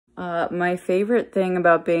My favorite thing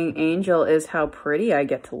about being Angel is how pretty I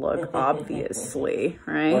get to look, obviously,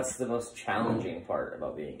 right? What's the most challenging part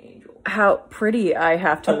about being Angel? How pretty I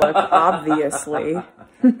have to look, obviously.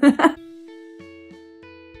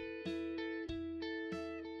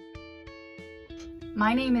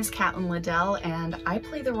 My name is Katlyn Liddell, and I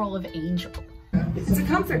play the role of Angel. It's a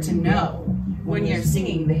comfort to know when you're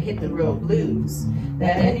singing the Hit the Road Blues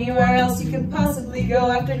that anywhere else you could possibly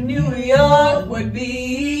go after New York would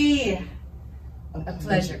be a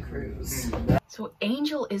pleasure cruise. So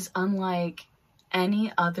Angel is unlike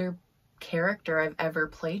any other character I've ever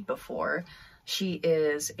played before. She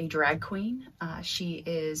is a drag queen. She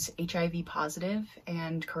is HIV positive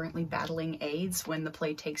and currently battling AIDS when the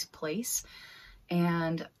play takes place,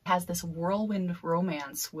 and has this whirlwind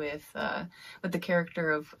romance with the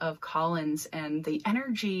character of Collins, and the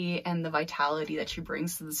energy and the vitality that she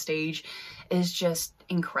brings to the stage is just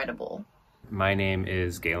incredible. My name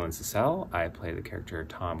is Galen Ciscell. I play the character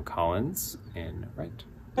Tom Collins in Right.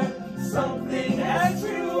 Something as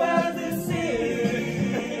true as this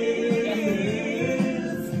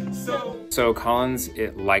is. So Collins,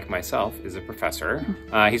 like myself, is a professor.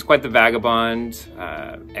 He's quite the vagabond,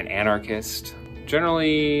 an anarchist,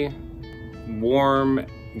 generally warm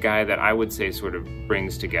guy that I would say sort of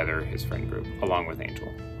brings together his friend group along with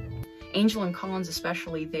Angel. Angel and Collins,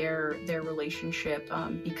 especially their relationship,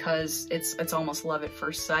 because it's almost love at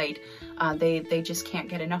first sight. They just can't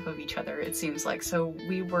get enough of each other, it seems like. So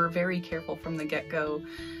we were very careful from the get-go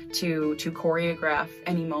to choreograph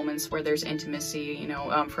any moments where there's intimacy, you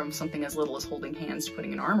know, from something as little as holding hands to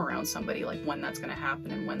putting an arm around somebody, like when that's going to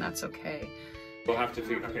happen and when that's okay. We'll have to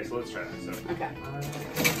figure. Okay, so let's try that. So. Okay.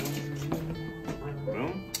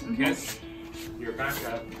 Boom. Kiss. You're back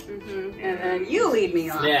up. And then you lead me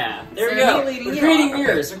on. Yeah, there we So go. me leading We're you creating on.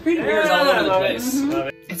 mirrors. We're creating mirrors all over the place.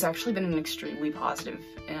 It's actually been an extremely positive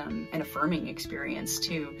and affirming experience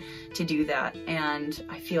to do that, and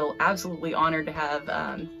I feel absolutely honored to have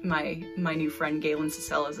my new friend Galen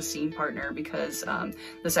Ciscell as a scene partner, because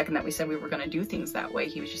the second that we said we were going to do things that way,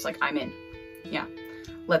 he was just like, I'm in. Yeah.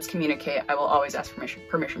 Let's communicate. I will always ask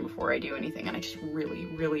permission before I do anything, and I just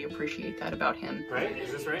really appreciate that about him. Right?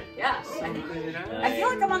 Is this right? Yes. I feel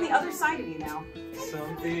like I'm on the other side of you now.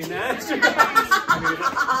 Something natural.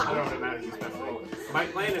 I don't know what it matters especially. My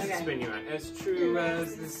plan is to spin you out as true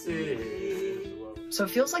as the city. So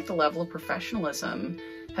it feels like the level of professionalism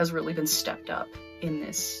has really been stepped up in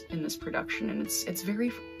this production, and it's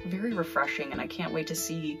very refreshing, and I can't wait to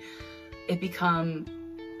see it become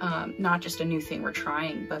not just a new thing we're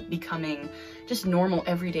trying, but becoming just normal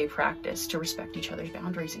everyday practice to respect each other's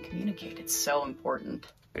boundaries and communicate. It's so important.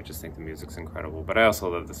 I just think the music's incredible, but I also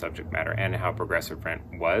love the subject matter and how progressive Brent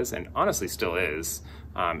was, and honestly still is,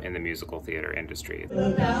 in the musical theater industry.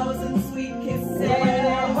 1,000 sweet kisses,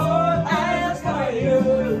 I'll cover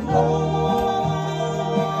you. Oh,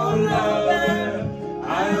 lover,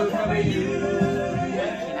 I'll cover you.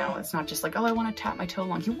 You know, it's not just like, oh, I want to tap my toe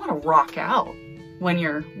along. You want to rock out when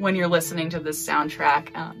you're listening to this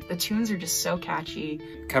soundtrack. The tunes are just so catchy.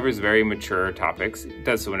 It covers very mature topics. It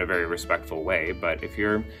does so in a very respectful way, but if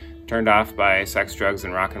you're turned off by sex, drugs,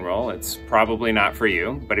 and rock and roll, it's probably not for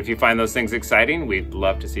you. But if you find those things exciting, we'd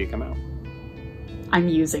love to see you come out. I'm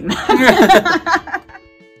using that.